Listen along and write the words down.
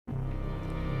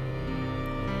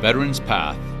Veterans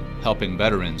Path, helping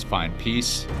veterans find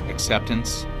peace,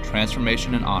 acceptance,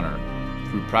 transformation, and honor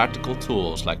through practical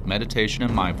tools like meditation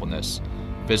and mindfulness,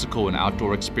 physical and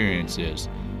outdoor experiences,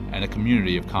 and a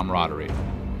community of camaraderie.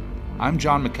 I'm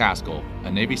John McCaskill,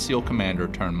 a Navy SEAL commander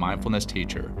turned mindfulness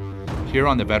teacher. Here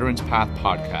on the Veterans Path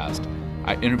podcast,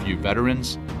 I interview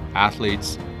veterans,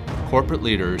 athletes, corporate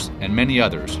leaders, and many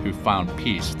others who found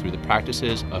peace through the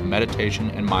practices of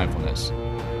meditation and mindfulness,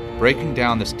 breaking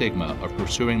down the stigma of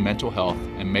pursuing mental health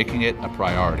and making it a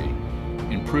priority,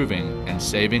 improving and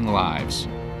saving lives.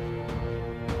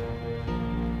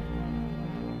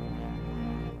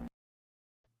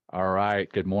 All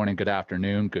right. Good morning, good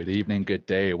afternoon, good evening, good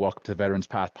day. Welcome to the Veterans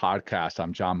Path podcast.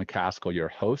 I'm John McCaskill, your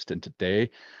host, and today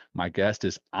my guest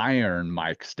is Iron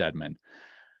Mike Steadman.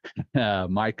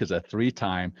 Mike is a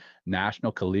three-time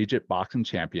National Collegiate Boxing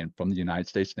Champion from the United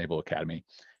States Naval Academy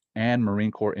and Marine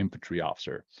Corps Infantry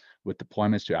Officer with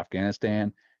deployments to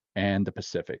Afghanistan and the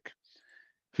Pacific.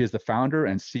 He is the founder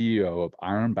and CEO of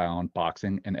Ironbound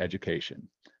Boxing and Education,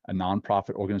 a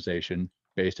nonprofit organization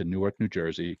based in Newark, New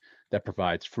Jersey, that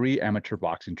provides free amateur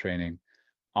boxing training,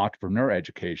 entrepreneur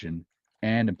education,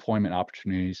 and employment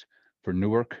opportunities for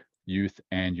Newark youth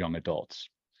and young adults.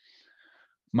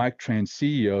 Mike trains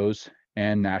CEOs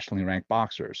and nationally ranked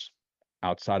boxers.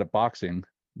 Outside of boxing,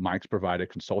 Mike's provided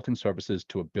consulting services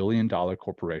to a billion-dollar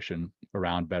corporation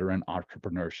around veteran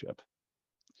entrepreneurship.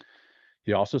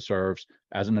 He also serves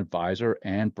as an advisor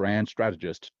and brand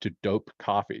strategist to Dope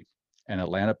Coffee, an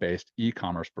Atlanta-based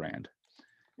e-commerce brand.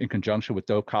 In conjunction with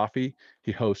Dope Coffee,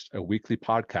 he hosts a weekly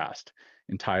podcast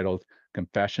entitled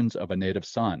Confessions of a Native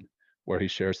Son, where he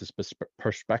shares his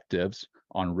perspectives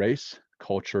on race,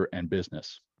 culture, and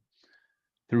business.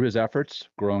 Through his efforts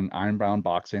growing Ironbound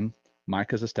Boxing,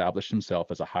 Mike has established himself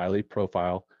as a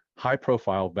high-profile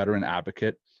veteran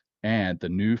advocate and the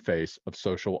new face of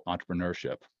social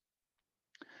entrepreneurship.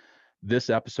 This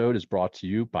episode is brought to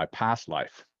you by Past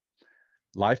Life.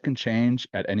 Life can change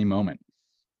at any moment.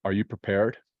 Are you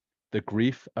prepared? The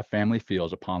grief a family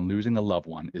feels upon losing a loved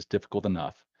one is difficult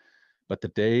enough, but the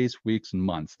days, weeks, and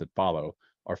months that follow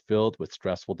are filled with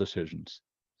stressful decisions.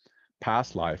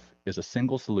 Past Life is a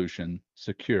single solution,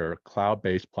 secure,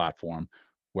 cloud-based platform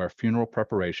where funeral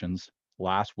preparations,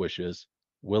 last wishes,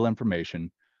 will information,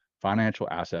 financial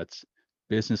assets,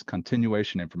 business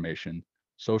continuation information,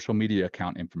 social media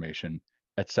account information,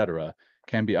 etc.,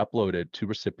 can be uploaded to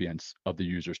recipients of the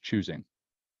user's choosing.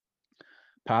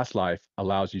 Past Life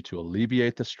allows you to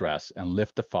alleviate the stress and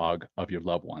lift the fog of your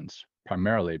loved ones,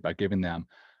 primarily by giving them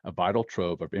a vital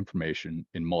trove of information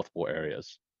in multiple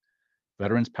areas.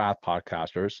 Veterans Path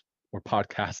podcasters, or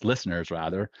podcast listeners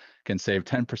rather, can save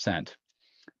 10%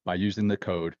 by using the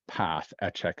code PATH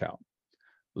at checkout.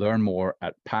 Learn more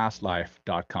at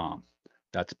pastlife.com.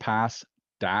 That's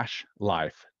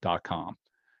pass-life.com.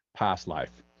 Past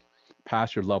Life.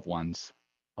 Pass your loved ones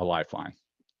a lifeline.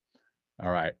 All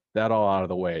right, that all out of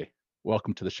the way.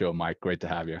 Welcome to the show, Mike. Great to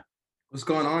have you. What's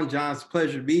going on, John? It's a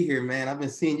pleasure to be here, man. I've been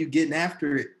seeing you getting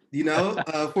after it,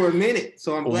 for a minute.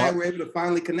 So I'm glad we're able to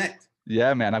finally connect.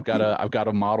 Yeah, man, I've got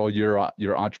to model your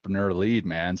entrepreneur lead,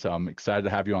 man. So I'm excited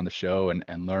to have you on the show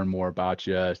and learn more about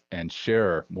you and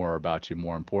share more about you,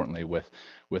 more importantly, with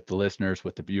the listeners,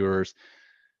 with the viewers.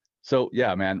 So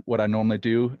yeah, man, what I normally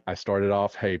do, I started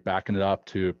off, backing it up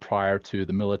to prior to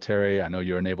the military. I know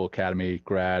you're a Naval Academy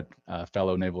grad,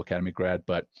 fellow Naval Academy grad,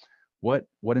 but what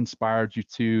inspired you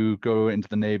to go into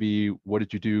the Navy? What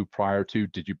did you do prior to?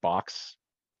 Did you box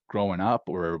growing up,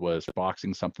 or was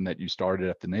boxing something that you started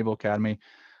at the Naval Academy?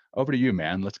 Over to you,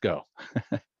 man. Let's go.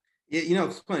 Yeah,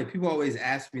 it's funny. People always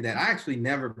ask me that. I actually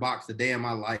never boxed a day in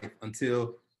my life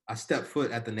until I stepped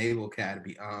foot at the Naval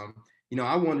Academy. I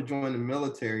wanted to join the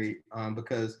military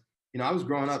because, I was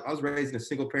growing up. I was raised in a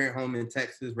single parent home in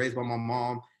Texas, raised by my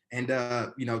mom, and,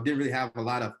 didn't really have a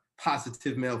lot of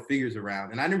positive male figures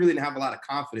around. And I didn't really have a lot of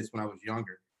confidence when I was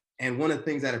younger. And one of the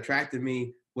things that attracted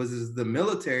me was the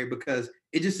military because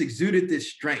it just exuded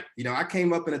this strength. I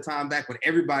came up in a time back when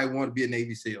everybody wanted to be a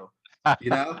Navy SEAL.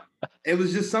 It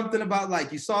was just something about,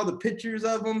 like, you saw the pictures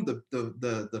of them,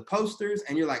 the posters,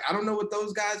 and you're like, I don't know what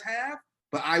those guys have,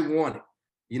 but I want it.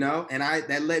 And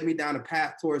that led me down a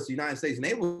path towards the United States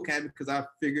Naval Academy because I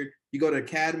figured you go to the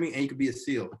academy and you could be a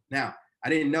SEAL. Now, I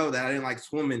didn't know that I didn't like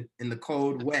swimming in the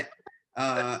cold, wet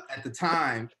at the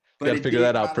time. But you got to figure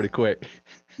that out pretty quick.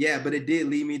 Yeah, but it did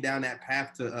lead me down that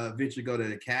path to eventually go to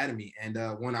the academy. And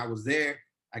when I was there,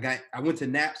 I went to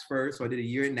NAPS first, so I did a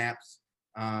year at NAPS,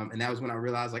 and that was when I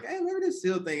realized, like, hey, maybe this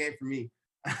SEAL thing ain't for me.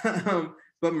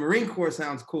 But Marine Corps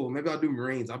sounds cool. Maybe I'll do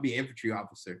Marines. I'll be an infantry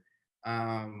officer.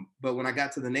 But when I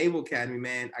got to the Naval Academy,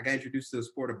 man, I got introduced to the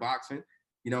sport of boxing.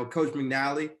 Coach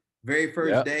McNally, very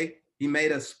first Yeah. day, he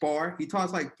made us spar. He taught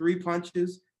us like 3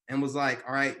 punches and was like,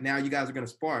 all right, now you guys are going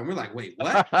to spar. And we're like, wait,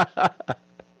 what? But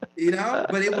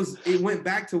it went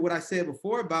back to what I said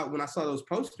before about when I saw those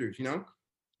posters,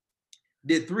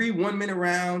 did 3 1-minute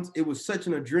rounds. It was such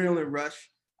an adrenaline rush.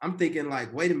 I'm thinking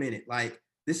like, wait a minute, like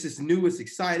this is new, it's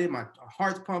exciting, my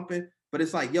heart's pumping, but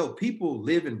it's like, yo, people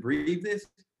live and breathe this.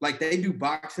 Like they do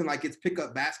boxing like it's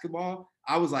pickup basketball.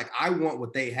 I was like, I want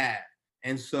what they have.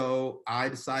 And so I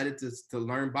decided to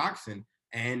learn boxing.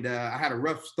 And I had a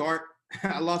rough start.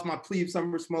 I lost my plebe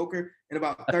summer smoker in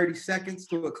about 30 seconds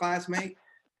to a classmate.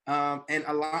 And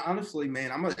a lot, honestly,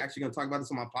 man, I'm actually going to talk about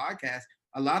this on my podcast.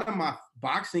 A lot of my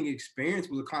boxing experience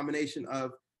was a combination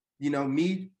of,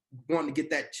 me wanting to get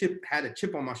that chip, had a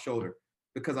chip on my shoulder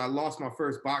because I lost my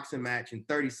first boxing match in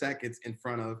 30 seconds in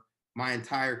front of my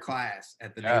entire class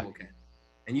at the Yeah. Naval Academy.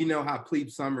 And you know how plebe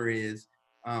summer is.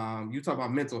 You talk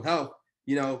about mental health,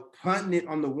 punting it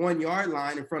on the 1 yard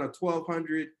line in front of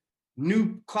 1,200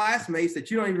 new classmates that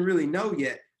you don't even really know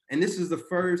yet. And this is the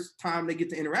first time they get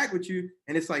to interact with you.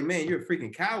 And it's like, man, you're a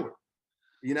freaking coward,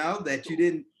 that you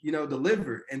didn't,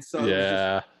 deliver. And so it was just,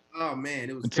 Yeah. oh man,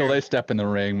 it was Until they terrible. step in the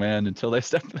ring, man. Until they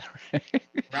step in the ring.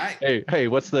 Right. Hey,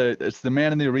 it's the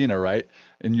man in the arena, right?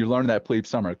 And you learn that plebe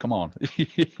summer. Come on.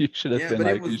 You should have Yeah, been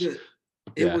but like, you should,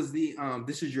 it yeah, was the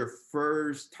this is your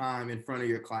first time in front of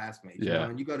your classmates, yeah,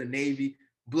 and you go to Navy,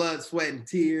 blood, sweat, and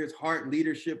tears, heart,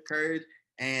 leadership, courage.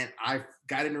 And I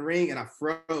got in the ring and I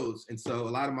froze. And so a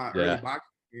lot of my early yeah. boxing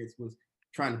experience was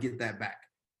trying to get that back.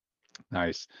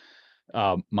 Nice.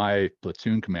 My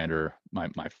platoon commander,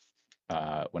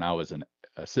 when I was an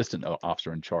assistant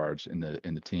officer in charge in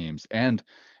the teams, and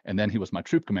then he was my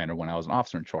troop commander when I was an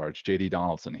officer in charge. JD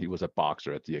Donaldson, he was a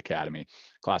boxer at the academy,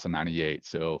 class of '98.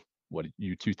 So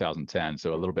 2010,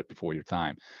 so a little bit before your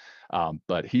time.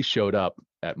 But he showed up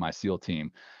at my SEAL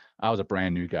team. I was a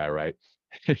brand new guy, right?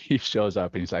 He shows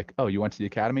up and he's like, "Oh, you went to the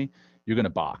academy? You're gonna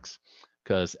box."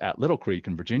 Because at Little Creek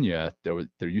in Virginia, there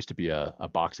used to be a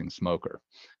boxing smoker,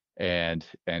 and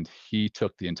he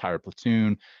took the entire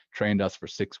platoon, trained us for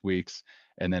 6 weeks,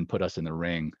 and then put us in the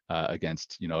ring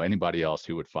against anybody else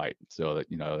who would fight. So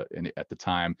that at the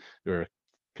time there were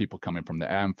people coming from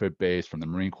the amphib base, from the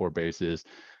Marine Corps bases,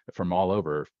 from all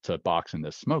over to box in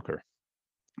this smoker.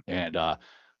 And I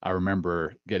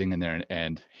remember getting in there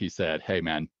and he said, "Hey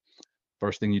man,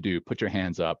 first thing you do, put your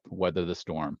hands up, weather the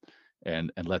storm,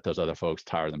 and let those other folks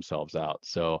tire themselves out."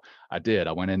 So I did.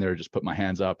 I went in there, just put my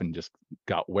hands up, and just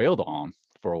got wailed on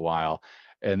for a while.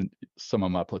 And some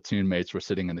of my platoon mates were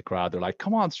sitting in the crowd. They're like,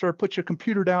 "Come on, sir, put your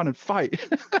computer down and fight."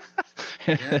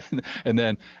 Yeah. and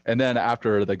then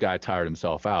after the guy tired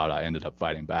himself out, I ended up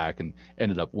fighting back and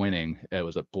ended up winning. It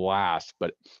was a blast.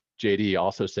 But JD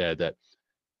also said that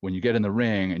when you get in the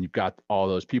ring and you've got all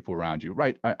those people around you,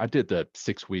 right? I did the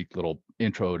 6-week little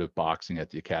intro to boxing at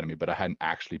the academy, but I hadn't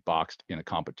actually boxed in a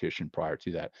competition prior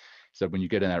to that. So when you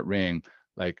get in that ring,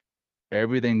 like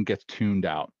everything gets tuned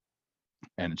out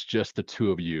and it's just the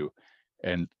two of you.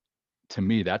 And to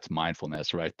me, that's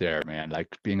mindfulness right there, man.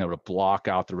 Like being able to block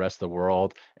out the rest of the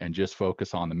world and just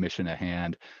focus on the mission at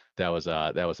hand. That was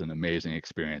an amazing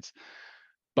experience.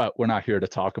 But we're not here to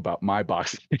talk about my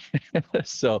boxing.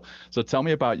 so tell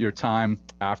me about your time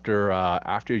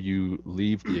after you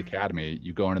leave the academy,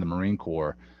 you go into the Marine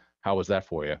Corps. How was that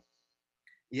for you?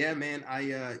 Yeah, man.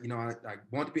 I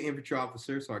wanted to be an infantry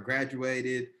officer, so I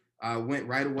graduated. I went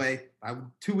right away.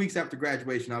 2 weeks after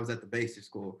graduation, I was at the basic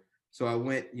school. So I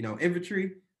went,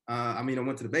 infantry. I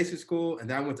went to the basic school, and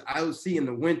then I went to IOC in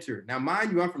the winter. Now,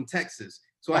 mind you, I'm from Texas,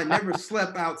 so I never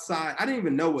slept outside. I didn't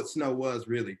even know what snow was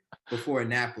really before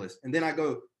Annapolis. And then I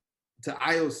go to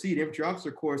IOC, the infantry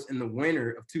officer course, in the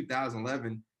winter of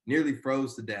 2011. Nearly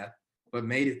froze to death, but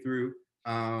made it through.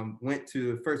 Went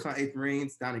to 1st Hunt 8th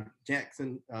Marines down in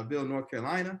Jacksonville, North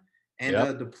Carolina, and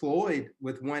Yep. deployed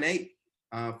with 1/8,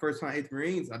 1st Hunt 8th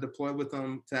Marines. I deployed with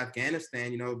them to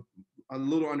Afghanistan, a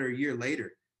little under a year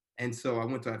later. And so I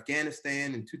went to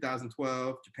Afghanistan in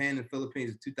 2012, Japan and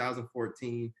Philippines in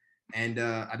 2014, and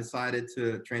I decided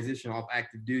to transition off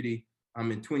active duty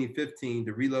in 2015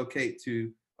 to relocate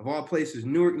to, of all places,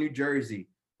 Newark, New Jersey,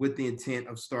 with the intent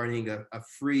of starting a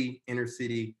free inner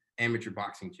city amateur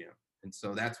boxing gym. And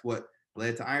so that's what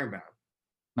led to Ironbound.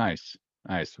 Nice.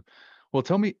 Nice. Well,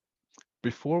 tell me,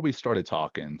 before we started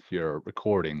talking here,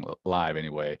 recording live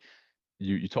anyway,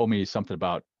 you told me something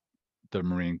about your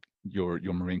Marine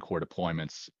Corps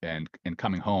deployments and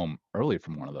coming home early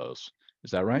from one of those.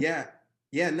 Is that right? Yeah.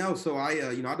 Yeah, no. So I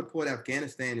deployed to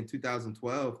Afghanistan in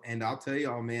 2012, and I'll tell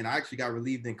y'all, man, I actually got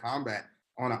relieved in combat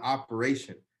on an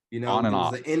operation. On It and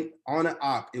was off. on an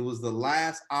op. It was the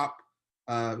last op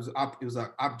it was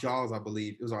Op Jaws, I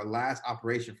believe. It was our last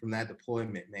operation from that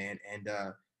deployment, man. And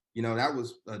that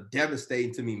was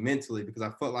devastating to me mentally because I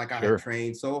felt like I had Sure.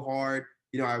 trained so hard.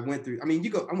 I went through. I mean,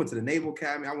 I went to the Naval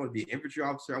Academy. I want to be an infantry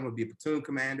officer. I want to be a platoon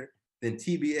commander. Then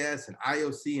TBS and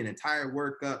IOC, an entire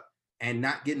workup, and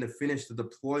not getting to finish the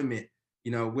deployment.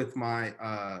 With my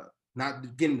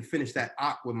not getting to finish that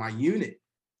op with my unit,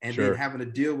 and then Sure. having to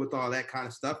deal with all that kind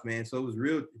of stuff, man. So it was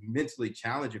real mentally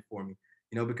challenging for me,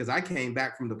 because I came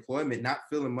back from deployment not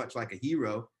feeling much like a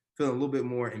hero, feeling a little bit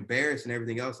more embarrassed and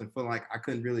everything else, and feeling like I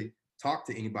couldn't really talk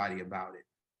to anybody about it.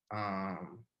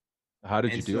 Um, How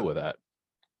did you and deal so, with that?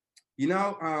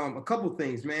 a couple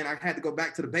things, man. I had to go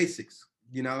back to the basics.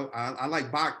 I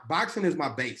like boxing is my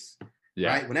base, Yeah.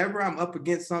 right? Whenever I'm up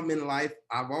against something in life,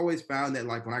 I've always found that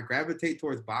like when I gravitate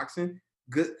towards boxing,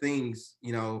 good things,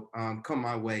 come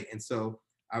my way. And so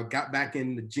I got back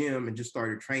in the gym and just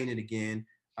started training again,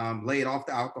 laid off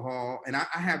the alcohol. And I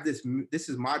have this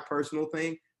is my personal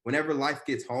thing. Whenever life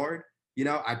gets hard,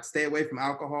 I stay away from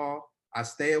alcohol. I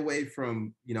stay away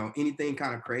from, anything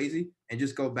kind of crazy and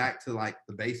just go back to like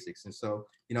the basics. And so,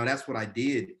 that's what I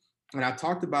did. And I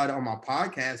talked about it on my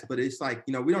podcast, but it's like,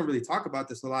 we don't really talk about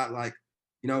this a lot. Like,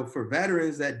 for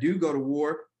veterans that do go to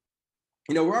war,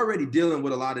 we're already dealing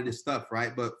with a lot of this stuff,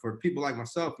 right? But for people like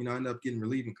myself, end up getting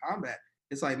relieved in combat.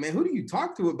 It's like, man, who do you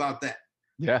talk to about that?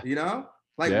 Yeah.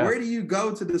 Like, Yeah. where do you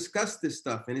go to discuss this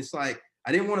stuff? And it's like,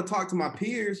 I didn't want to talk to my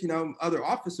peers, other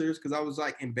officers, because I was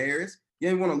like embarrassed. You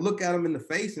didn't want to look at them in the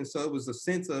face. And so it was a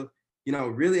sense of,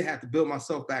 really had to build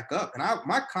myself back up. And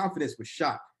my confidence was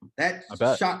shot. That I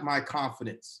bet. shot my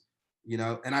confidence,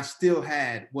 and I still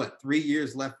had 3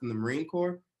 years left in the Marine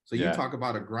Corps. So you Yeah. talk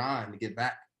about a grind to get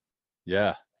back.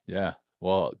 Yeah. Yeah.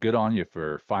 Well, good on you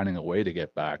for finding a way to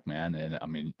get back, man. And I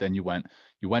mean, then you went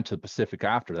to the Pacific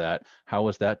after that. How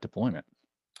was that deployment?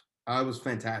 It was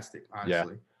fantastic, Yeah.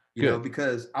 honestly. Good.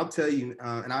 Because I'll tell you,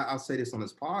 and I'll say this on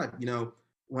this pod.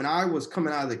 When I was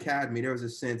coming out of the academy, there was a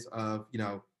sense of,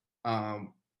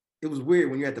 um, it was weird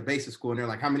when you're at the basic school and they're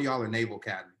like, "How many of y'all are Naval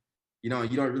Academy?" You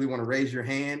don't really want to raise your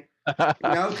hand,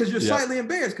 because you're Yep. slightly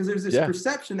embarrassed because there's this Yeah.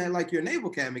 perception that like you're a Naval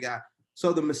Academy guy.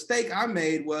 So the mistake I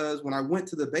made was when I went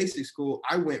to the basic school,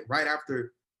 I went right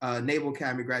after Naval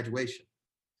Academy graduation.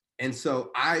 And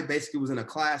so I basically was in a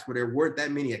class where there weren't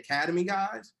that many academy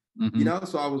guys, Hmm.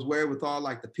 so I was with all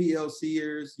like the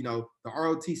PLCers, the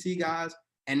ROTC guys,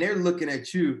 and they're looking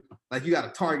at you like you got a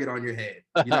target on your head,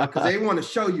 because they want to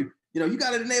show you, you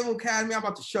got a Naval Academy, I'm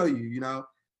about to show you.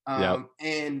 Yep.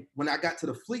 And when I got to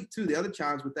the fleet too, the other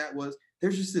challenge with that was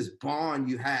there's just this bond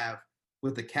you have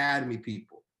with academy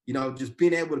people, just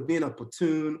being able to be in a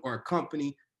platoon or a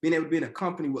company, being able to be in a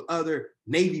company with other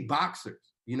Navy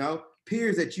boxers,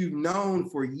 peers that you've known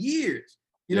for years,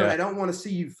 Yeah. that don't want to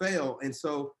see you fail. And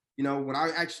so, when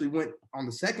I actually went on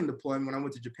the second deployment, when I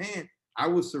went to Japan, I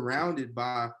was surrounded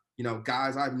by,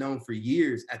 guys I've known for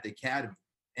years at the academy.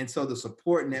 And so the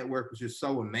support network was just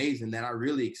so amazing that I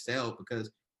really excelled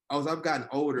because as I've gotten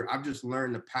older, I've just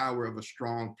learned the power of a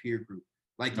strong peer group.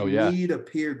 Like Oh you yeah. need a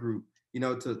peer group,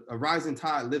 to a rising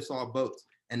tide lifts all boats.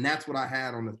 And that's what I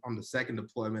had on the second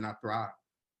deployment. I thrived.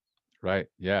 Right.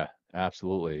 Yeah.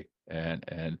 Absolutely.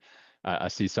 And I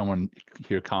see someone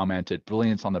here commented,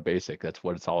 "Brilliance on the basic." That's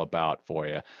what it's all about for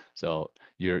you. So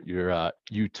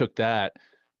you took that,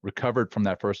 recovered from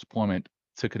that first deployment,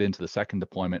 took it into the second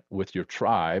deployment with your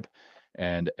tribe,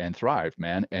 and thrived,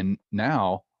 man. And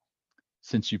now,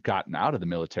 since you've gotten out of the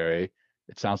military,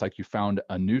 it sounds like you found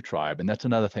a new tribe. And that's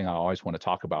another thing I always want to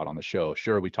talk about on the show.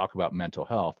 Sure, we talk about mental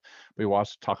health, but we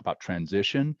also talk about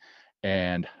transition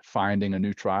and finding a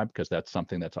new tribe because that's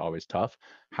something that's always tough.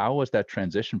 How was that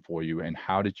transition for you, and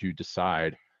how did you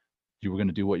decide you were going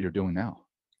to do what you're doing now?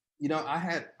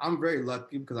 I'm very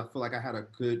lucky because I feel like I had a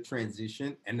good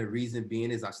transition. And the reason being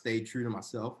is I stayed true to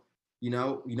myself. When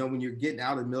you're getting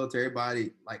out of the military,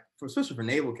 everybody, like, especially for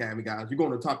Naval Academy guys, you're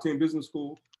going to top 10 business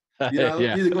school, Yeah.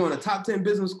 either going to top 10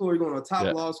 business school or you're going to a top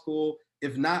Yeah. law school.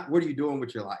 If not, what are you doing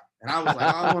with your life? And I was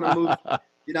like, I want to move.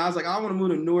 I was like, I want to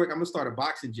move to Newark. I'm going to start a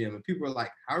boxing gym. And people were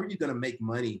like, how are you going to make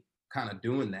money kind of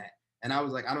doing that? And I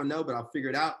was like, I don't know, but I'll figure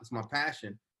it out. It's my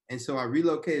passion. And so I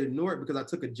relocated to Newark because I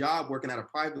took a job working at a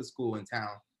private school in town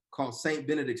called St.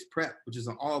 Benedict's Prep, which is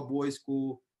an all boys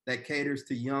school that caters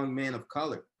to young men of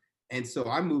color. And so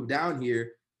I moved down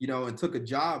here, and took a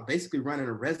job basically running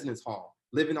a residence hall,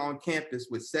 living on campus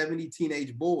with 70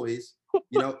 teenage boys,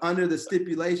 under the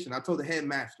stipulation. I told the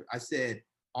headmaster, I said,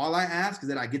 all I ask is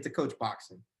that I get to coach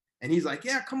boxing. And he's like,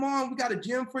 yeah, come on, we got a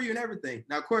gym for you and everything.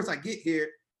 Now, of course, I get here,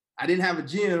 I didn't have a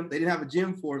gym. They didn't have a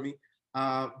gym for me.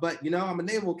 But I'm a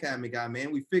Naval Academy guy,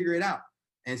 man. We figure it out.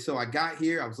 And so I got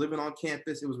here, I was living on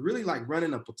campus. It was really like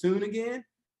running a platoon again,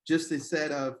 just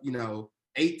instead of,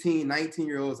 18,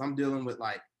 19-year-olds, I'm dealing with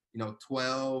like,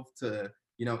 12 to,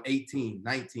 18,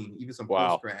 19, even some post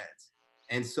Wow. grads.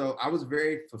 And so I was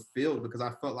very fulfilled because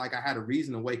I felt like I had a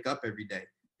reason to wake up every day.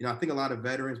 I think a lot of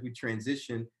veterans, we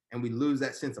transition and we lose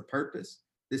that sense of purpose,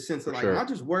 this sense For of like, am I sure.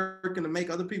 just working to make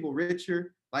other people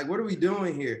richer? Like, what are we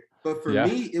doing here? But for Yeah.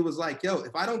 me, it was like, yo,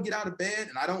 if I don't get out of bed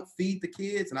and I don't feed the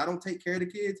kids and I don't take care of the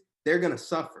kids, they're going to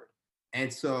suffer.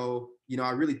 And so,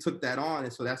 I really took that on.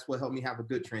 And so that's what helped me have a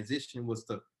good transition, was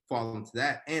to fall into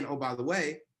that. And oh, by the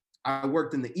way, I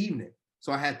worked in the evening.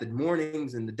 So I had the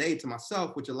mornings and the day to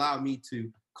myself, which allowed me to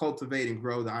cultivate and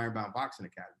grow the Ironbound Boxing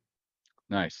Academy.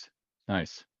 Nice.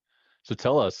 Nice. So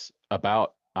tell us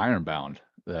about Ironbound,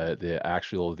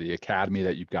 the academy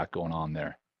that you've got going on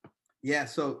there. Yeah,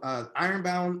 so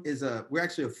Ironbound we're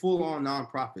actually a full-on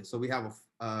nonprofit. So we have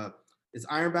it's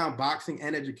Ironbound Boxing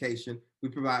and Education. We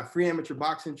provide free amateur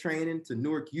boxing training to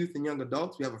Newark youth and young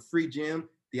adults. We have a free gym,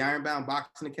 the Ironbound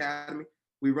Boxing Academy.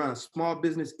 We run a small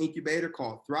business incubator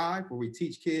called Thrive, where we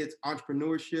teach kids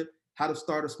entrepreneurship, how to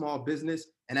start a small business,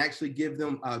 and actually give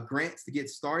them grants to get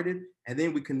started. And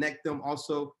then we connect them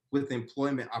also with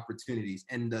employment opportunities.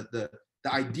 And the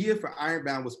idea for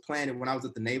Ironbound was planted when I was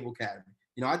at the Naval Academy.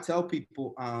 I tell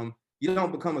people, you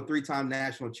don't become a 3-time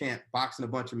national champ boxing a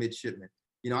bunch of midshipmen.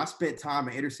 I spent time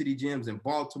in inner city gyms in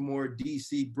Baltimore,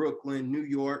 DC, Brooklyn, New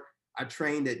York. I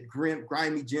trained at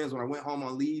grimy gyms when I went home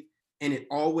on leave. And it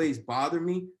always bothered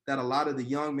me that a lot of the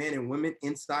young men and women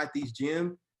inside these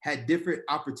gyms had different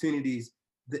opportunities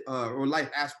or life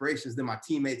aspirations than my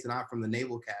teammates and I from the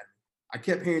Naval Academy. I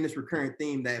kept hearing this recurring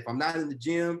theme that if I'm not in the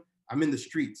gym, I'm in the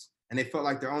streets. And they felt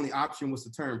like their only option was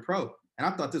to turn pro. And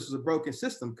I thought this was a broken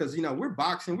system because, we're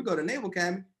boxing, we go to Naval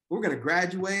Academy, we're going to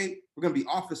graduate, we're going to be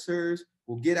officers,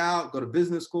 we'll get out, go to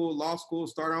business school, law school,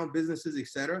 start our own businesses,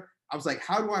 etc. I was like,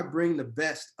 how do I bring the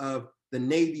best of the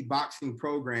Navy boxing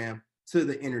program to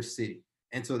the inner city?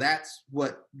 And so that's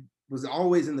what was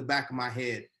always in the back of my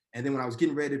head. And then when I was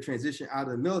getting ready to transition out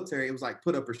of the military, it was like,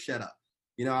 put up or shut up.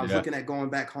 I was looking at going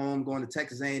back home, going to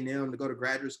Texas A&M to go to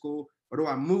graduate school, or do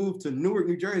I move to Newark,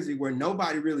 New Jersey, where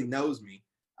nobody really knows me?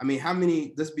 I mean, how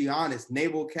many, let's be honest,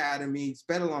 Naval Academy,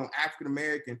 let alone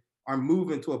African-American, are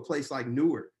moving to a place like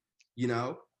Newark,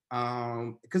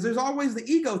 because there's always the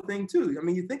ego thing too. I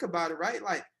mean, you think about it, right?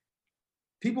 Like,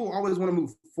 people always want to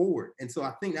move forward. And so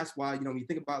I think that's why, when you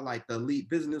think about like the elite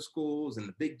business schools and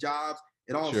the big jobs,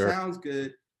 it all Sure. sounds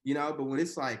good, but when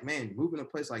it's like, man, moving to a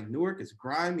place like Newark, it's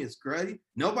grimy, it's gruddy.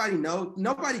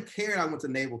 Nobody cared I went to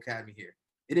Naval Academy here.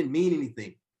 It didn't mean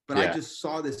anything. But I just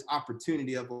saw this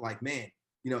opportunity of like, man,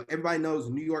 everybody knows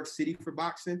New York City for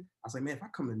boxing. I was like, man, if I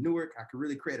come to Newark, I could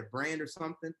really create a brand or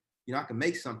something. I can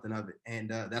make something of it. And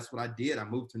that's what I did. I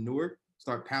moved to Newark,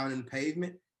 start pounding the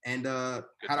pavement, and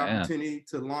had opportunity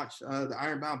to launch the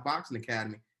Ironbound Boxing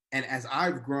Academy. And as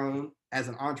I've grown as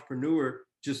an entrepreneur,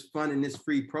 just funding this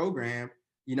free program,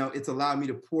 it's allowed me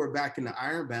to pour back into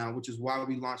Ironbound, which is why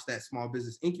we launched that small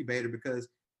business incubator, because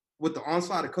with the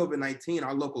onslaught of COVID-19,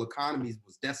 our local economies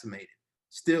was decimated,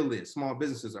 still is. Small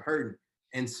businesses are hurting.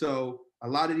 And so a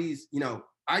lot of these,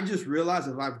 I just realized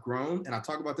as I've grown, and I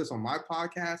talk about this on my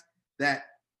podcast, that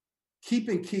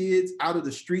keeping kids out of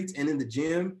the streets and in the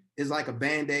gym is like a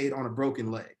Band-Aid on a broken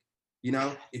leg.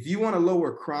 If you want to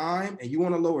lower crime and you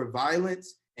want to lower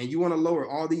violence and you want to lower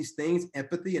all these things,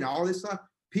 empathy and all this stuff,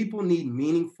 people need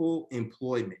meaningful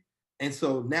employment. And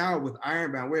so now with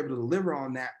Ironbound, we're able to deliver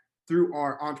on that through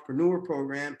our entrepreneur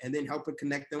program and then helping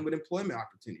connect them with employment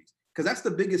opportunities. Because that's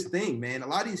the biggest thing, man. A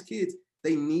lot of these kids,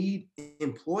 they need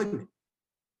employment.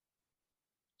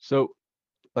 So,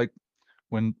 like,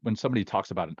 when somebody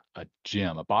talks about a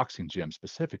gym, a boxing gym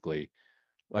specifically,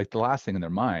 like the last thing in their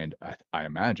mind, I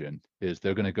imagine, is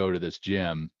they're going to go to this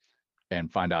gym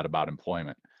and find out about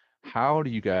employment. How do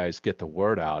you guys get the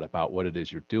word out about what it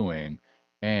is you're doing,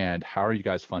 and how are you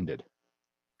guys funded?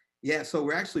 Yeah, so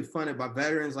we're actually funded by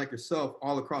veterans like yourself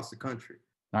all across the country.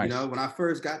 Nice. When I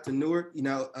first got to Newark,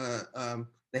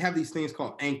 they have these things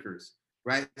called anchors,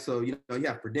 right? So, you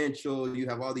have Prudential, you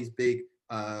have all these big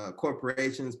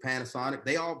corporations, Panasonic,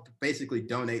 they all basically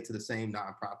donate to the same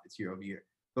nonprofits year over year.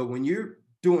 But when you're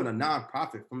doing a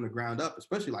nonprofit from the ground up,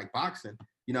 especially like boxing,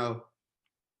 people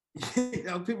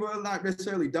are not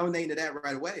necessarily donating to that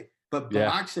right away. But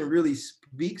boxing really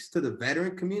speaks to the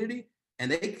veteran community. And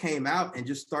they came out and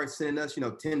just start sending us,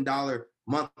 $10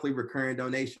 monthly recurring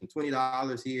donation,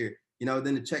 $20 here.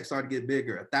 Then the check started to get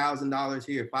bigger, $1,000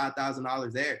 here,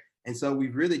 $5,000 there. And so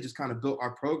we've really just kind of built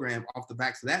our program off the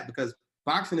backs of that, because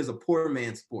boxing is a poor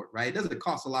man's sport, right? It doesn't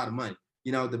cost a lot of money.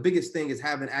 The biggest thing is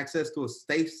having access to a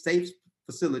safe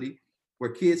facility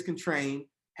where kids can train,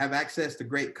 have access to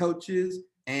great coaches,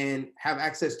 and have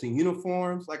access to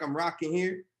uniforms like I'm rocking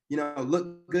here,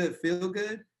 look good, feel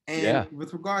good. And Yeah.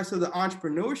 with regards to the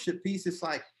entrepreneurship piece, it's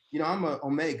like, I'm a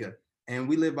Omega, and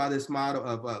we live by this motto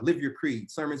of live your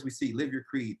creed. Sermons we see, live your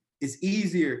creed.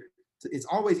 It's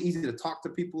always easy to talk to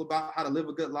people about how to live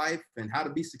a good life and how to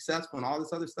be successful and all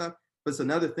this other stuff, but it's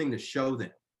another thing to show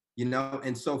them,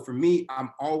 And so for me,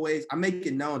 I make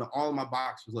it known to all of my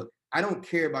boxers, look, I don't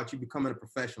care about you becoming a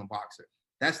professional boxer.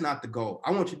 That's not the goal.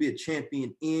 I want you to be a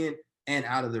champion in and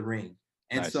out of the ring.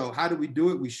 And Nice. so how do we do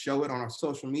it? We show it on our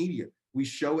social media. We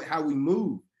show it how we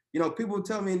move. People will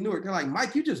tell me in Newark, they're like,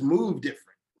 Mike, you just move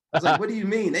different. I was like, what do you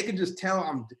mean? They can just tell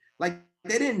I'm like,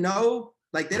 they didn't know,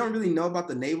 like they don't really know about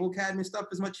the Naval Academy stuff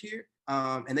as much here.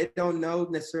 And they don't know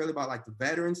necessarily about like the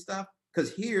veteran stuff,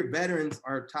 because here veterans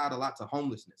are tied a lot to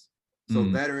homelessness. So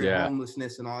veteran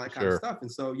homelessness and all that kind of stuff. And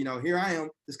so, here I am,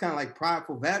 this kind of like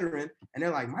prideful veteran, and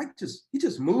they're like, Mike he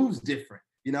just moves different.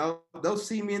 They'll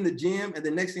see me in the gym, and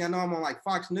the next thing I know, I'm on like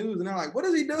Fox News, and they're like, what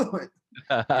is he doing?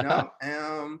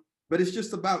 But it's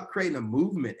just about creating a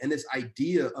movement and this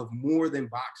idea of more than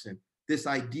boxing. This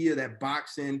idea that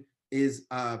boxing is,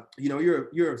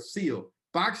 you're a SEAL.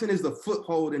 Boxing is the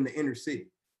foothold in the inner city.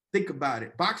 Think about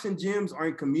it. Boxing gyms are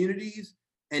in communities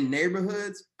and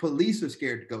neighborhoods police are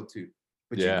scared to go to.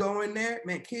 But you go in there,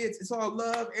 man, kids, it's all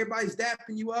love. Everybody's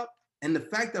dapping you up. And the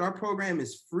fact that our program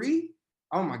is free,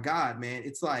 oh my God, man,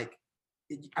 it's like,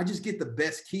 I just get the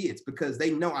best kids because they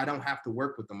know I don't have to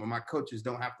work with them, or my coaches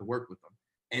don't have to work with them.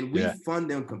 And we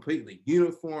fund them completely.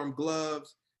 Uniform,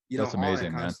 gloves, That's all amazing,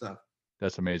 that kind man. of stuff.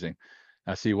 That's amazing.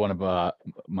 I see one of our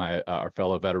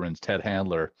fellow veterans, Ted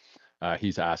Handler.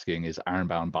 He's asking, is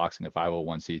Ironbound Boxing a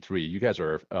 501c3? You guys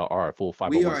are a full 501c3.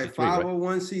 We are a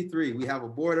 501c3. Right? We have a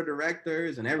board of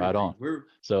directors and everything. Right on. We're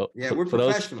for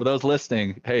professional. For those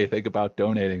listening, hey, think about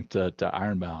donating to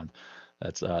Ironbound.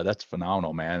 That's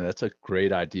phenomenal, man. That's a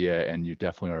great idea, and you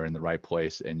definitely are in the right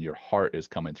place, and your heart is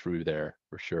coming through there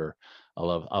for sure. I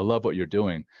love what you're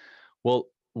doing. Well,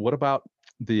 what about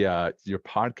your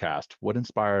podcast? What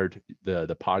inspired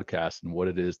the podcast, and what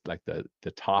it is, like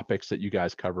the topics that you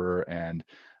guys cover, and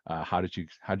how did you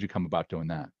come about doing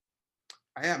that?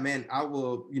 Yeah, man, I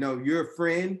will, you're a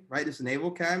friend, right? It's the Naval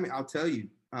Academy. I'll tell you,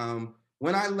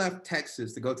 when I left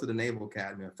Texas to go to the Naval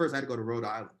Academy, at first I had to go to Rhode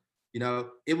Island.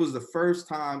 It was the first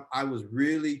time I was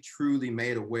really, truly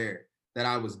made aware that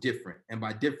I was different. And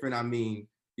by different, I mean,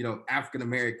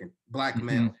 African-American, Black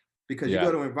male. Because you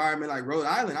go to an environment like Rhode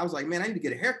Island, I was like, man, I need to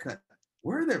get a haircut.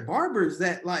 Where are there barbers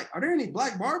that are there any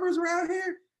Black barbers around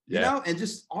here? And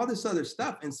just all this other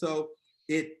stuff. And so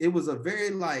it was a very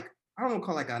I don't want to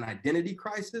call it like an identity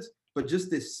crisis, but just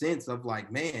this sense of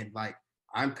man,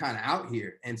 I'm kind of out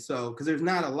here. And so, because there's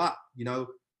not a lot,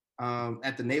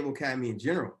 at the Naval Academy in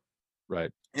general.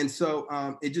 Right. And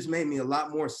so it just made me a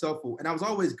lot more and I was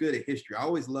always good at history. I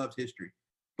always loved history.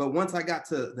 But once I got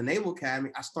to the Naval Academy,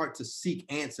 I started to seek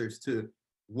answers to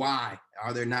why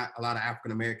are there not a lot of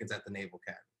African Americans at the Naval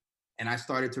Academy? And I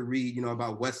started to read,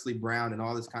 about Wesley Brown and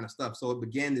all this kind of stuff. So it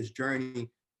began this journey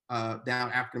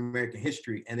down African American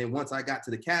history. And then once I got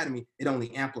to the Academy, it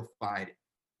only amplified it,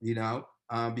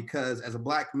 because as a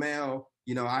Black male,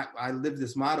 I live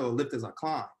this motto, lift as I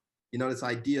climb. This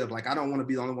idea of I don't want to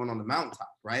be the only one on the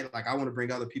mountaintop, right? I want to bring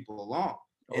other people along.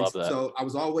 I love that. So I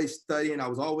was always studying, I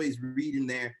was always reading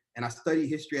there, and I studied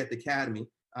history at the Academy,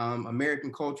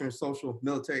 American culture and social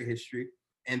military history.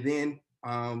 And then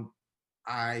when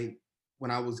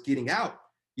I was getting out,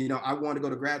 I wanted to go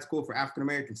to grad school for African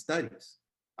American studies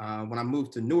when I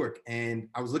moved to Newark. And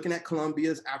I was looking at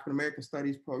Columbia's African American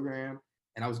studies program,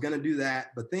 and I was going to do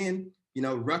that. But then,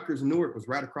 Rutgers Newark was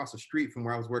right across the street from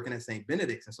where I was working at St.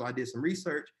 Benedict's. And so I did some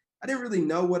research. I didn't really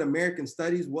know what American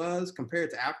studies was compared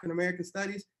to African American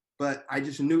studies, but I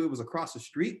just knew it was across the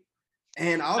street.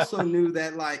 And I also knew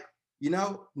that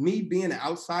me being an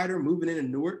outsider moving into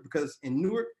Newark, because in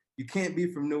Newark, you can't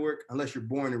be from Newark unless you're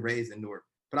born and raised in Newark.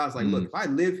 But I was like, look, if I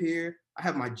live here, I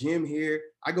have my gym here,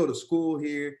 I go to school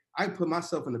here, I put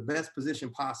myself in the best position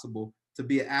possible to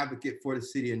be an advocate for the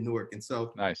city of Newark. And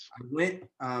so nice. I went,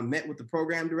 met with the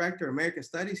program director, American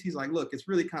Studies. He's like, look, it's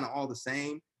really kind of all the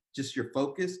same, just your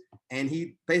focus. And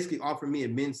he basically offered me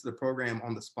admittance to the program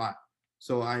on the spot.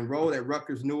 So I enrolled at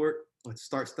Rutgers Newark to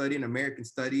start studying American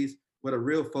Studies with a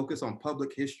real focus on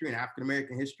public history and African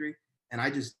American history. And I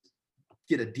just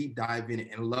get a deep dive in it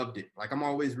and loved it. I'm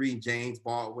always reading James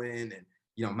Baldwin and,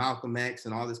 Malcolm X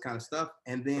and all this kind of stuff.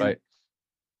 And then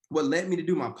what led me to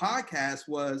do my podcast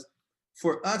was,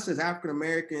 for us as African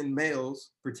American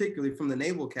males, particularly from the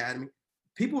Naval Academy,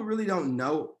 people really don't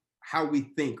know how we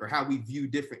think or how we view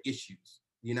different issues,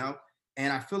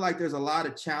 And I feel like there's a lot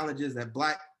of challenges that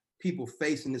Black people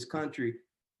face in this country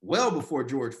well before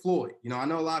George Floyd. You know, I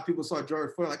know a lot of people saw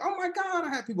George Floyd like, oh my God, I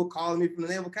had people calling me from the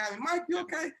Naval Academy, Mike, you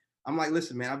okay? I'm like,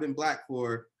 listen, man, I've been Black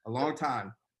for a long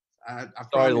time. I Sorry to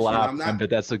promise you, laugh, I'm man, not.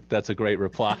 but that's a great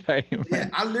reply. Yeah,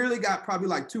 I literally got probably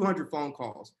like 200 phone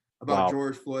calls about Wow.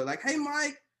 George Floyd. Like, hey,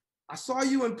 Mike, I saw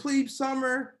you in Plebe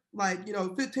Summer, like,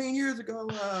 15 years ago,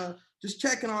 just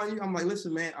checking on you. I'm like,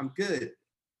 listen, man, I'm good.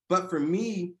 But for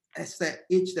me, that's that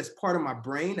itch that's part of my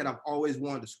brain that I've always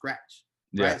wanted to scratch,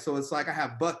 Yeah. right? So it's like I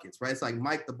have buckets, right? It's like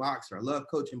Mike the boxer. I love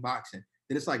coaching boxing.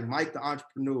 Then it's like Mike the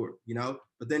entrepreneur,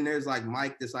 But then there's like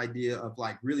Mike, this idea of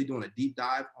like really doing a deep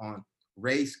dive on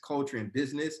race, culture, and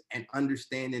business and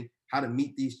understanding how to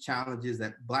meet these challenges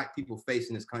that Black people face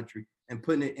in this country and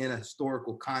putting it in a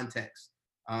historical context.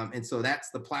 And so that's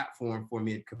the platform for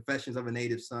me, Confessions of a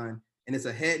Native Son. And it's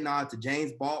a head nod to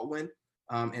James Baldwin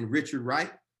and Richard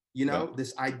Wright, Yep.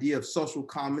 this idea of social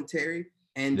commentary.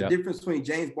 And the Yep. difference between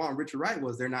James Baldwin and Richard Wright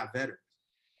was they're not veterans.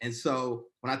 And so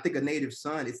when I think of Native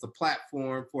Son, it's the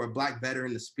platform for a Black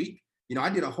veteran to speak. I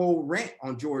did a whole rant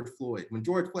on George Floyd. When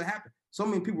George Floyd happened, so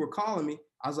many people were calling me.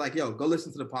 I was like, yo, go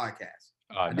listen to the podcast.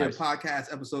 I did a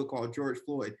podcast episode called George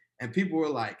Floyd. And people were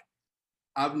like,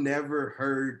 I've never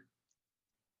heard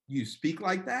you speak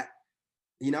like that,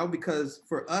 because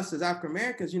for us as African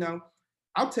Americans,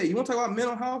 I'll tell you want to talk about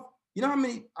mental health? You know how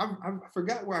many, I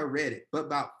forgot where I read it, but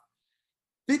about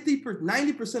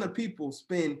 90% of people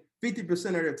spend 50%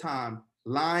 of their time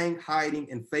lying,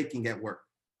 hiding, and faking at work.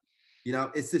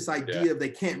 It's this idea of they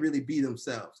can't really be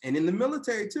themselves. And in the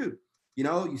military too,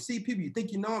 you see people, you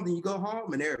think you know them, then you go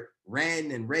home and they're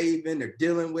ranting and raving, they're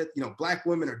dealing with, Black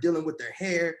women are dealing with their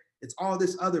hair. It's all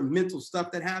this other mental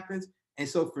stuff that happens. And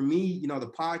so for me,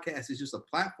 the podcast is just a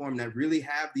platform that really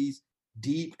have these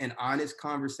deep and honest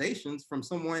conversations from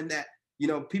someone that,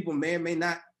 people may or may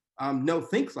not know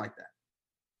thinks like that.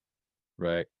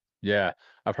 Right. Yeah.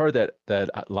 I've heard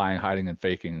that lying, hiding, and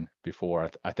faking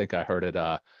before. I think I heard it.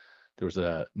 There was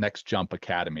a Next Jump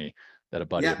Academy that a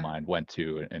buddy of mine went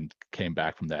to and came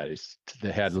back from that.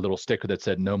 They had a little sticker that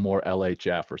said "No more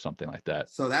LHF" or something like that.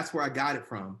 So that's where I got it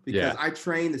from, because I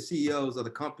trained the CEOs of the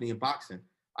company in boxing.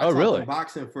 I taught really? them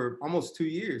boxing for almost 2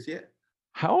 years. Yeah.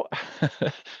 How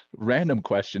random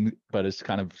question, but it's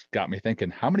kind of got me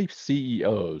thinking, how many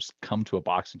CEOs come to a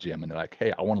boxing gym and they're like,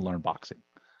 hey, I want to learn boxing?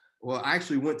 Well, I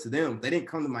actually went to them. They didn't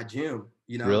come to my gym.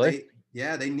 Really?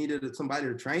 They needed somebody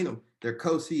to train them. They're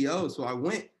co-CEOs. So I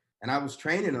went and I was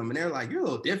training them, and they're like, you're a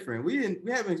little different. We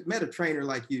haven't met a trainer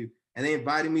like you. And they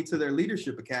invited me to their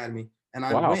leadership academy, and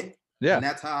I went. Yeah. And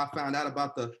that's how I found out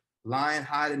about the lying,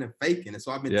 hiding, and faking. And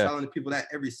so I've been telling the people that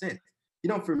ever since.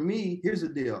 For me, here's the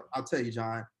deal. I'll tell you,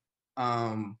 John.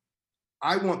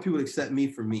 I want people to accept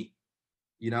me for me,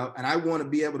 and I want to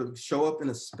be able to show up in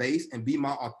a space and be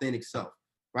my authentic self,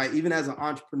 right? Even as an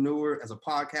entrepreneur, as a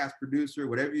podcast producer,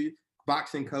 whatever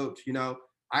boxing coach,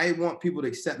 I want people to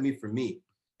accept me for me.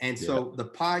 And so the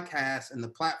podcast and the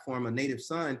platform of Native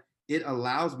Son, it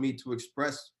allows me to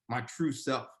express my true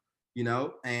self,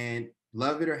 and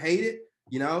love it or hate it,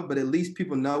 but at least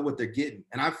people know what they're getting.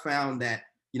 And I found that,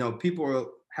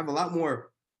 people have a lot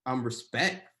more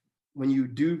respect when you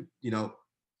do,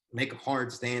 make a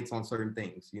hard stance on certain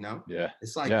things,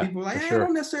 It's like people are like, hey, I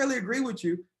don't necessarily agree with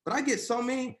you, but I get so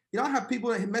many, I have people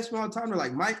that mess me all the time. They're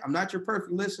like, Mike, I'm not your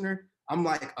perfect listener. I'm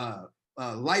like a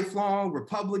lifelong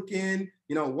Republican,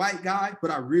 white guy,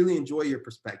 but I really enjoy your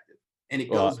perspective. And it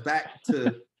goes back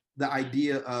to the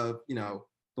idea of,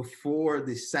 before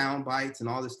the sound bites and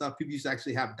all this stuff, people used to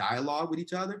actually have dialogue with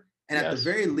each other. And at the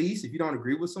very least, if you don't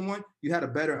agree with someone, you had a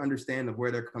better understanding of where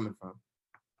they're coming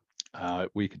from.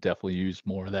 We could definitely use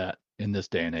more of that in this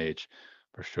day and age,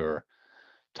 for sure.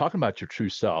 Talking about your true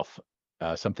self,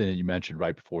 something that you mentioned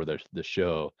right before the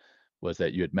show was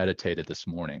that you had meditated this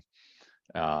morning.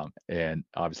 And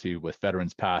obviously with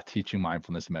Veterans Path, teaching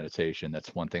mindfulness and meditation,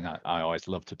 that's one thing I always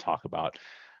love to talk about.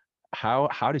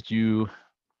 How did you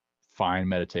find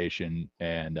meditation,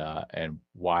 and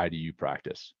why do you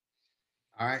practice?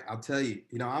 All right, I'll tell you.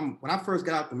 When I first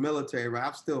got out the military, right,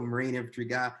 I'm still a Marine infantry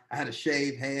guy. I had a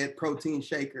shaved head, protein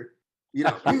shaker,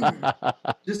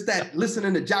 just that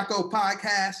listening to Jocko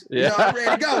podcast. I'm ready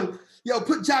to go. Yo,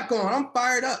 put Jocko on. I'm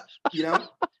fired up.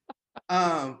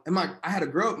 And I had a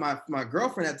girl, my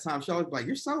girlfriend at the time. She always was like,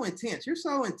 "You're so intense. You're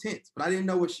so intense," but I didn't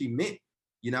know what she meant.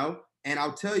 And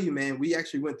I'll tell you, man, we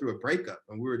actually went through a breakup,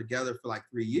 and we were together for like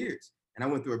 3 years. And I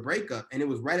went through a breakup, and it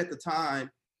was right at the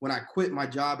time when I quit my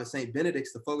job at St.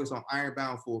 Benedict's to focus on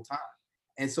Ironbound full time.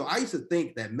 And so I used to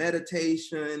think that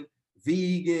meditation,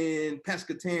 vegan,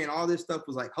 pescatarian, all this stuff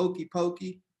was like hokey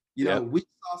pokey. Wheat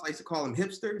sauce, I used to call them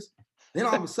hipsters. Then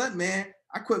all of a sudden, man,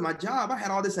 I quit my job. I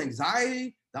had all this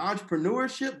anxiety, the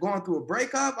entrepreneurship, going through a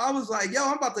breakup. I was like, yo,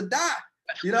 I'm about to die.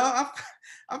 You know,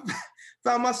 I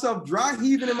found myself dry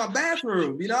heaving in my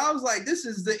bathroom. You know, I was like, this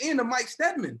is the end of Mike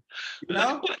Stedman, you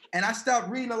know? And I stopped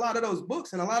reading a lot of those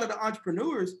books, and a lot of the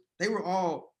entrepreneurs, they were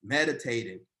all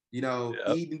meditating, you know,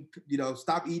 Yep. eating, you know,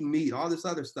 stop eating meat, all this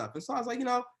other stuff. And so I was like, you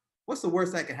know, what's the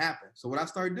worst that could happen? So what I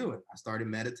started doing, I started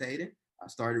meditating, I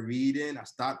started reading, I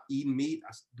stopped eating meat,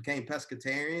 I became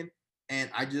pescatarian, and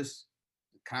I just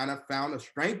kind of found a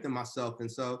strength in myself. And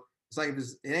so it's like,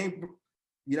 it ain't,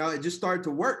 you know, it just started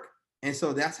to work. And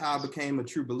so that's how I became a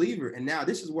true believer. And now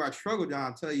this is where I struggle, John,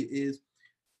 I'll tell you, is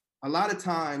a lot of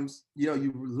times, you know,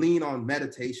 you lean on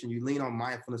meditation, you lean on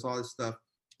mindfulness, all this stuff,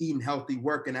 eating healthy,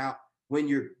 working out when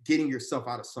you're getting yourself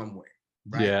out of somewhere,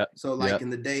 right? Yeah. So Yeah. like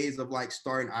in the days of like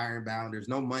starting Ironbound, there's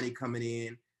no money coming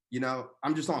in, you know,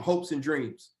 I'm just on hopes and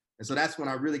dreams. And so that's when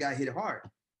I really got hit hard.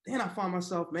 Then I found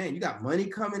myself, man, you got money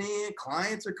coming in,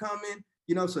 clients are coming,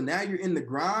 you know, so now you're in the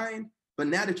grind. But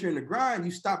now that you're in the grind,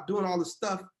 you stop doing all the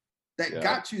stuff that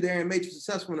got you there and made you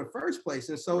successful in the first place.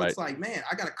 And so it's like, man,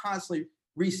 I got to constantly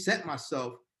reset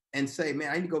myself and say,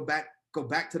 man, I need to go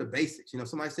back to the basics. You know,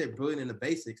 somebody said brilliant in the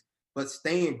basics, but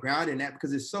staying grounded in that,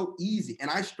 because it's so easy.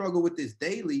 And I struggle with this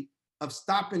daily of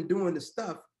stopping doing the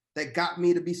stuff that got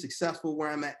me to be successful where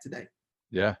I'm at today.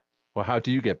 Yeah. Well, how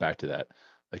do you get back to that?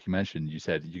 Like you mentioned, you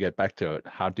said you get back to it.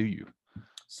 How do you?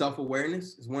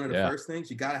 Self-awareness is one of the first things.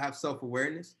 You got to have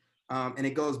self-awareness. And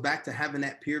it goes back to having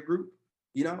that peer group.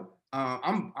 You know,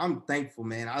 I'm thankful,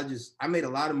 man. I made a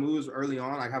lot of moves early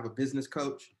on. I have a business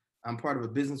coach. I'm part of a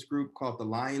business group called the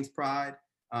Lions Pride.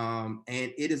 And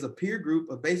it is a peer group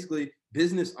of basically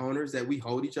business owners that we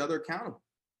hold each other accountable.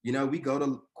 You know, we go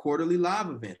to quarterly live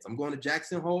events. I'm going to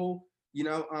Jackson Hole, you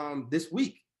know, this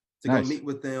week to go meet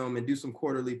with them and do some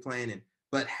quarterly planning.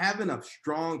 But having a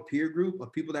strong peer group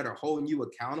of people that are holding you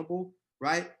accountable,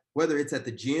 right? Whether it's at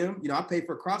the gym, you know, I pay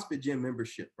for a CrossFit gym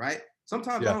membership, right?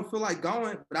 Sometimes I don't feel like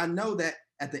going, but I know that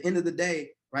at the end of the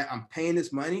day, right, I'm paying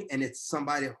this money and it's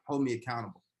somebody to hold me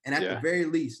accountable. And at the very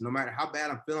least, no matter how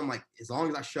bad I'm feeling, like as long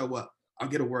as I show up, I'll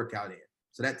get a workout in.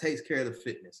 So that takes care of the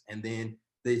fitness. And then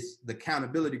the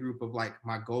accountability group of like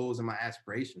my goals and my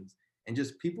aspirations, and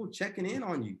just people checking in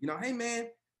on you. You know, hey man,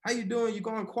 how you doing? You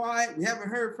going quiet? We haven't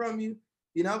heard from you.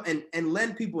 You know, and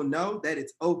letting people know that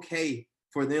it's okay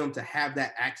for them to have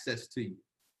that access to you.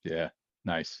 Yeah,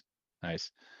 nice.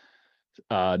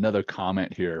 Another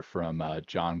comment here from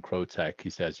John Krotek. He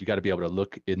says, you got to be able to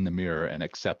look in the mirror and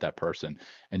accept that person.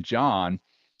 And John,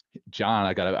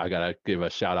 I gotta give a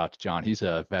shout out to John. He's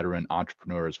a veteran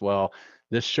entrepreneur as well.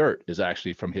 This shirt is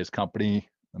actually from his company.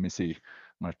 Let me see.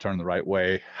 I'm gonna turn the right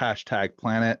way.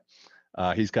 #Planet.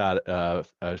 He's got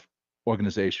a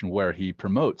organization where he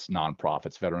promotes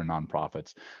nonprofits, veteran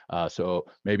nonprofits. So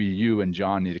maybe you and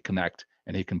John need to connect,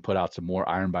 and he can put out some more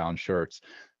Ironbound shirts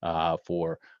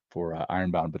for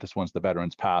Ironbound. But this one's the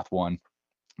Veterans Path one.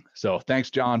 So thanks,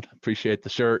 John. Appreciate the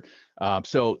shirt.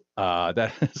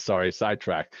 Sorry,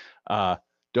 sidetrack.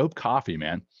 Dope Coffee,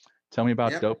 man. Tell me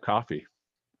about Dope Coffee.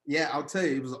 Yeah, I'll tell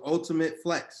you, it was ultimate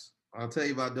flex. I'll tell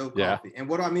you about Dope Coffee. And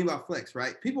what do I mean by flex,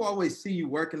 right? People always see you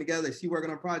working together. They see you working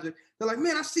on a project. They're like,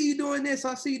 man, I see you doing this.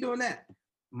 I see you doing that.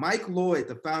 Mike Lloyd,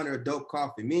 the founder of Dope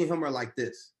Coffee, me and him are like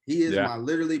this. He is my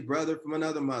literally brother from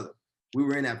another mother. We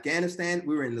were in Afghanistan.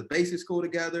 We were in the basic school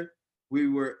together. We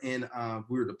were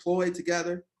deployed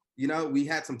together. You know, we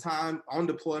had some time on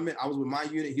deployment. I was with my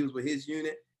unit. He was with his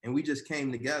unit. And we just came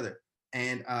together.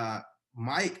 And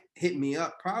Mike hit me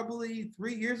up probably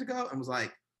 3 years ago and was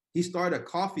like, he started a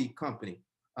coffee company,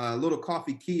 a little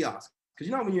coffee kiosk. Because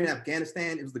you know, when you're in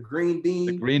Afghanistan, it was the green bean.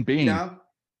 The green bean. You know?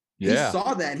 He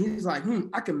saw that and he was like,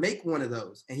 I can make one of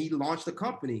those. And he launched a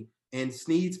company in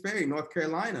Sneads Ferry, North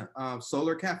Carolina,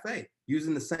 Solar Cafe,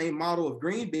 using the same model of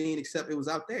green bean, except it was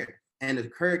out there. And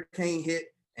the hurricane hit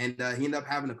and he ended up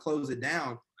having to close it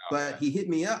down. But he hit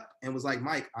me up and was like,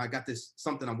 Mike, I got this,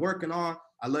 something I'm working on.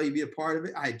 I love you to be a part of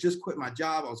it. I had just quit my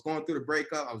job. I was going through the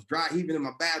breakup. I was dry heaving in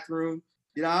my bathroom.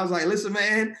 You know, I was like, listen,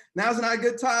 man, now's not a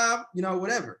good time, you know,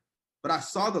 whatever. But I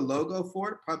saw the logo for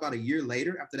it probably about a year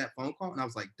later after that phone call. And I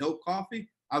was like, Dope Coffee.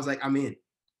 I was like, I'm in,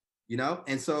 you know?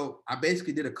 And so I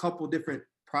basically did a couple different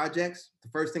projects. The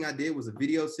first thing I did was a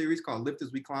video series called Lift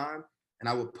As We Climb. And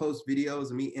I would post videos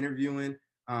of me interviewing,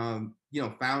 you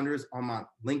know, founders on my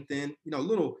LinkedIn, you know,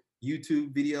 little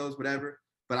YouTube videos, whatever.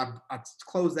 But I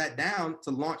closed that down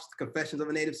to launch the Confessions of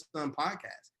a Native Son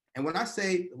podcast. And when I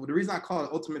say, well, the reason I call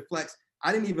it Ultimate Flex,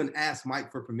 I didn't even ask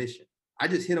Mike for permission. I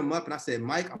just hit him up and I said,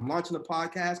 Mike, I'm launching a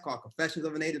podcast called Confessions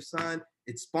of a Native Son.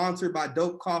 It's sponsored by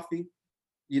Dope Coffee,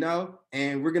 you know,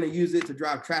 and we're going to use it to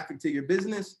drive traffic to your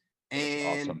business.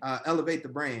 and Awesome. elevate the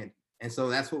brand. And so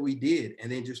that's what we did.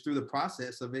 And then just through the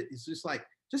process of it, it's just like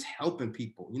just helping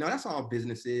people. You know, that's all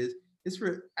business is. It's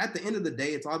for at the end of the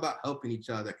day, it's all about helping each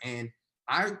other. And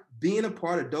I being a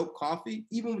part of Dope Coffee,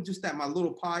 even with just that my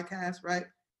little podcast, right?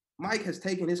 Mike has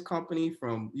taken his company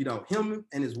from, you know, him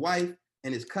and his wife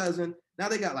and his cousin. Now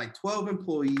they got like 12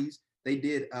 employees. They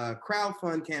did a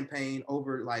crowdfund campaign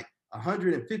over like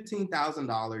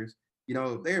 $115,000. You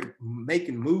know, they're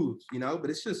making moves, you know, but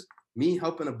it's just me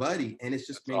helping a buddy and it's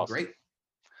just That's been awesome. great.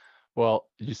 Well,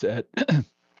 you said,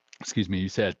 excuse me, you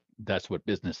said that's what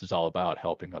business is all about,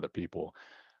 helping other people.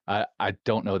 I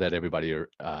don't know that everybody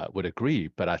would agree,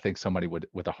 but I think somebody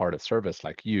with a heart of service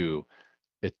like you,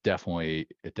 it definitely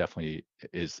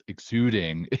is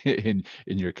exuding in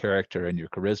your character and your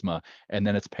charisma, and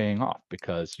then it's paying off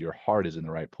because your heart is in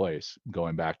the right place.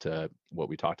 Going back to what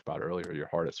we talked about earlier, your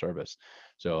heart of service.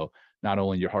 So not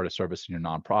only your heart of service in your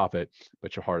nonprofit,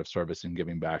 but your heart of service in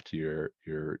giving back to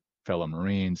your fellow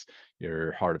Marines,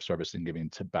 your heart of service in giving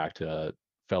to back to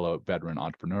fellow veteran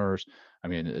entrepreneurs. I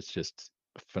mean, it's just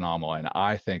phenomenal, and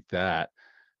I think that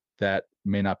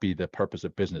may not be the purpose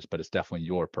of business, but it's definitely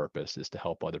your purpose is to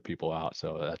help other people out.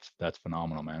 So that's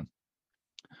phenomenal, man.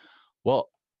 Well,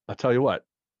 I'll tell you what,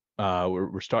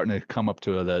 we're starting to come up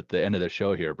to the end of the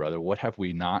show here, brother. What have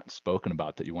we not spoken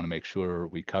about that you want to make sure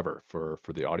we cover for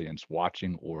the audience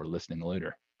watching or listening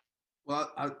later?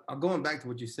 Well, I going back to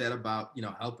what you said about, you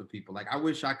know, helping people. Like, I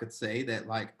wish I could say that,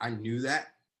 like, I knew that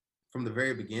from the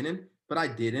very beginning, but I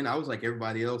didn't. I was like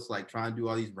everybody else, like trying to do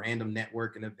all these random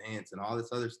networking events and all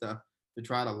this other stuff to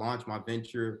try to launch my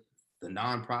venture, the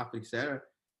nonprofit, etc.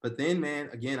 But then, man,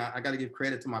 again, I got to give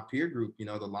credit to my peer group, you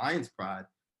know, the Lions Pride.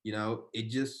 You know, it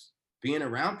just being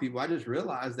around people, I just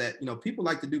realized that, you know, people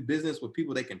like to do business with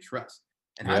people they can trust.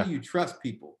 And how Yeah, do you trust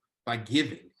people? By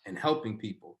giving and helping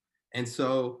people. And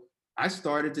so I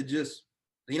started to just,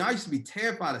 you know, I used to be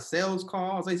terrified of sales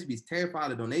calls. I used to be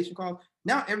terrified of donation calls.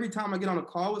 Now, every time I get on a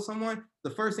call with someone, the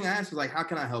first thing I ask is like, how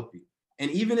can I help you? And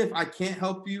even if I can't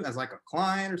help you as like a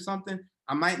client or something,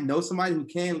 I might know somebody who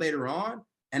can later on,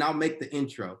 and I'll make the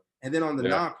intro. And then on the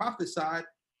yeah, nonprofit side,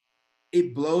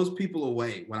 it blows people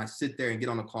away when I sit there and get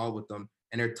on a call with them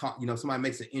and they're talking, you know, somebody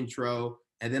makes an intro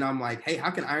and then I'm like, hey,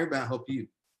 how can Ironbound help you?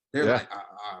 They're yeah. like,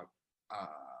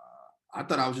 I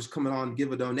thought I was just coming on to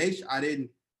give a donation. I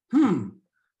didn't, hmm,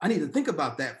 I need to think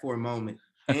about that for a moment.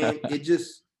 And it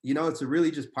just, you know, it's a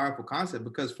really just powerful concept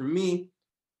because for me,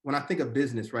 when I think of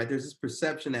business, right, there's this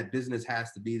perception that business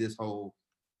has to be this whole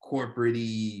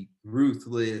corporate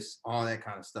ruthless, all that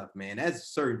kind of stuff, man. That's a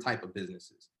certain type of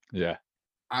businesses. Yeah,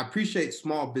 I appreciate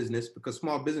small business because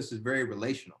small business is very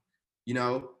relational. You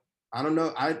know, I don't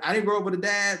know. I didn't grow up with a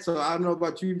dad, so I don't know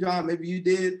about you, John. Maybe you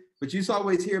did, but you used to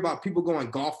always hear about people going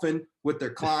golfing with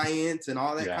their clients and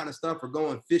all that yeah, kind of stuff, or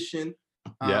going fishing.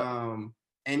 yeah.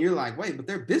 And you're like, wait, but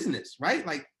they're business, right?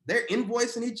 Like they're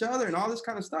invoicing each other and all this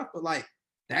kind of stuff. But like,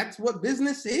 that's what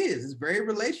business is. It's very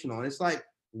relational. And it's like,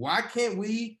 why can't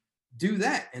we do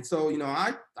that? And so, you know,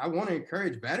 I want to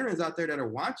encourage veterans out there that are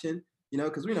watching, you know,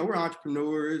 because we know we're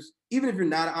entrepreneurs. Even if you're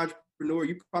not an entrepreneur,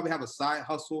 you probably have a side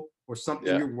hustle or something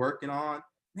Yeah. you're working on.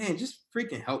 Man, just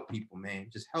freaking help people,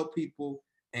 man. Just help people.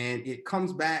 And it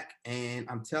comes back. And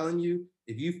I'm telling you,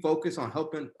 if you focus on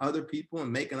helping other people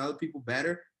and making other people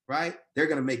better, right, they're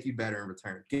going to make you better in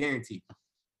return. Guaranteed.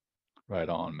 Right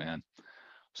on, man.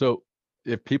 So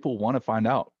if people want to find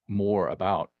out more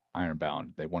about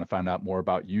Ironbound, they want to find out more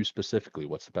about you specifically,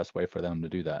 what's the best way for them to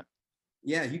do that?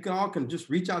 Yeah, you can all can just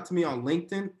reach out to me on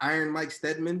LinkedIn, Iron Mike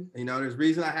Stedman. You know, there's a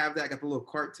reason I have that. I got the little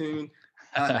cartoon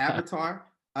avatar.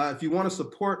 If you want to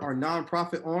support our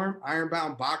nonprofit arm,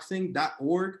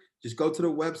 ironboundboxing.org, just go to the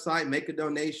website, make a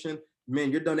donation. Man,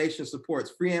 your donation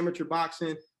supports free amateur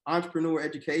boxing, entrepreneur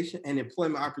education, and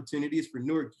employment opportunities for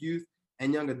Newark youth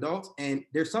and young adults. And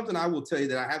there's something I will tell you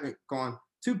that I haven't gone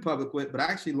too public with, but I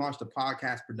actually launched a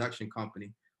podcast production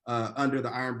company under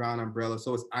the Ironbound umbrella.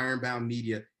 So it's Ironbound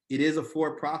Media. It is a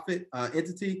for-profit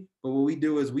entity, but what we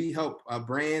do is we help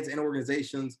brands and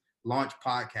organizations launch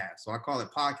podcasts. So I call it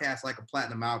podcast like a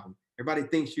platinum album. Everybody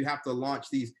thinks you have to launch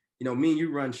these. You know, me and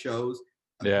you run shows.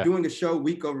 Yeah. Doing a show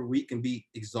week over week can be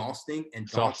exhausting and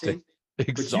Exhausting. daunting, but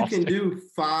you can Exhausting. do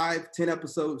 5, 10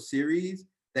 episode series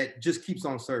that just keeps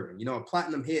on serving. You know, a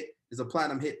platinum hit is a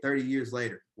platinum hit 30 years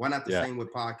later. Why not the Yeah. same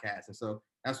with podcasts? And so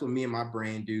that's what me and my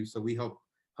brand do. So we help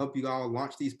you all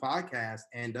launch these podcasts.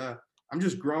 And I'm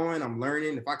just growing. I'm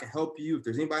learning. If I can help you, if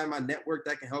there's anybody in my network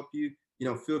that can help you, you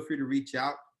know, feel free to reach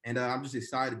out. And I'm just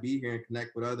excited to be here and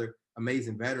connect with other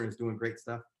amazing veterans doing great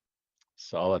stuff.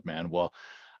 Solid, man. Well,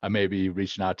 I may be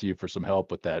reaching out to you for some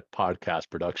help with that podcast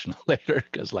production later,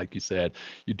 because like you said,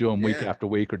 you do them week Yeah. after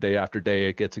week or day after day.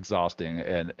 It gets exhausting.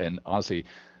 And honestly,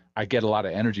 I get a lot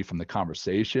of energy from the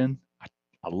conversation.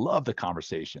 I love the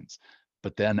conversations.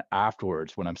 But then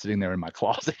afterwards, when I'm sitting there in my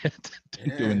closet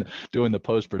Yeah. doing the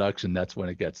post production, that's when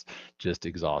it gets just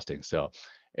exhausting. So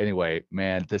anyway,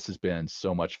 man, this has been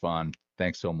so much fun.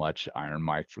 Thanks so much, Iron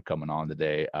Mike, for coming on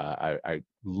today. I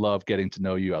love getting to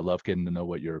know you. I love getting to know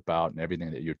what you're about and everything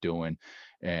that you're doing,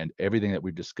 and everything that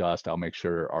we've discussed. I'll make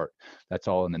sure that's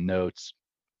all in the notes.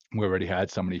 We already had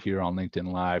somebody here on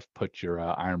LinkedIn Live put your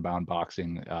Ironbound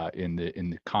Boxing in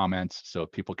the comments, so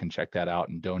people can check that out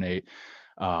and donate.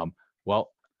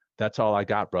 Well, that's all I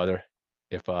got, brother.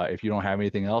 If you don't have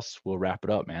anything else, we'll wrap it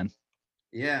up, man.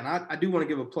 Yeah, and I do want to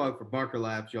give a plug for Bunker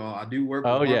Labs, y'all. I do work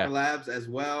Oh with Bunker yeah, Labs as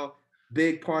well.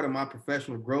 Big part of my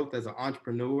professional growth as an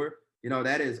entrepreneur.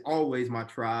 That is always my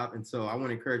tribe. And so I want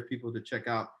to encourage people to check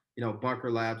out,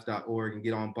 bunkerlabs.org and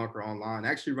get on Bunker Online. I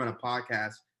actually run a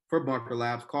podcast for Bunker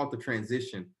Labs called The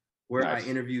Transition, where I nice.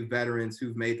 interview veterans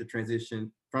who've made the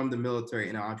transition from the military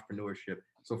into entrepreneurship.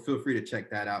 So feel free to check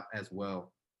that out as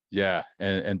well. Yeah,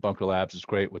 and Bunker Labs is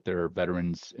great with their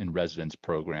veterans in residence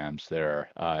programs there.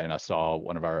 And I saw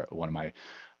one of my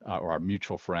or our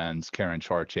mutual friends, Karen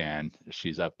Charchan.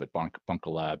 She's up at Bunker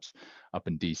Labs up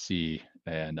in DC,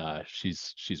 and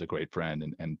she's a great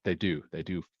friend, and they do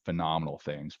phenomenal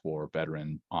things for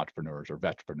veteran entrepreneurs or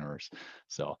vetpreneurs.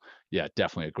 So yeah,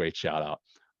 definitely a great shout out.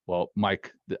 Well, Mike,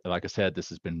 like I said, this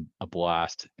has been a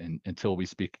blast, and until we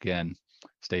speak again,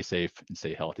 stay safe and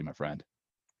stay healthy, my friend.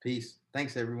 Peace.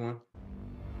 Thanks, everyone.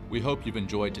 We hope you've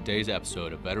enjoyed today's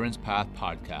episode of Veterans Path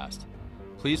Podcast.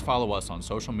 Please follow us on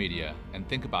social media and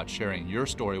think about sharing your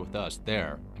story with us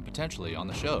there and potentially on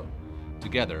the show.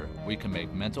 Together, we can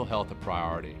make mental health a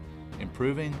priority,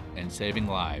 improving and saving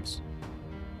lives.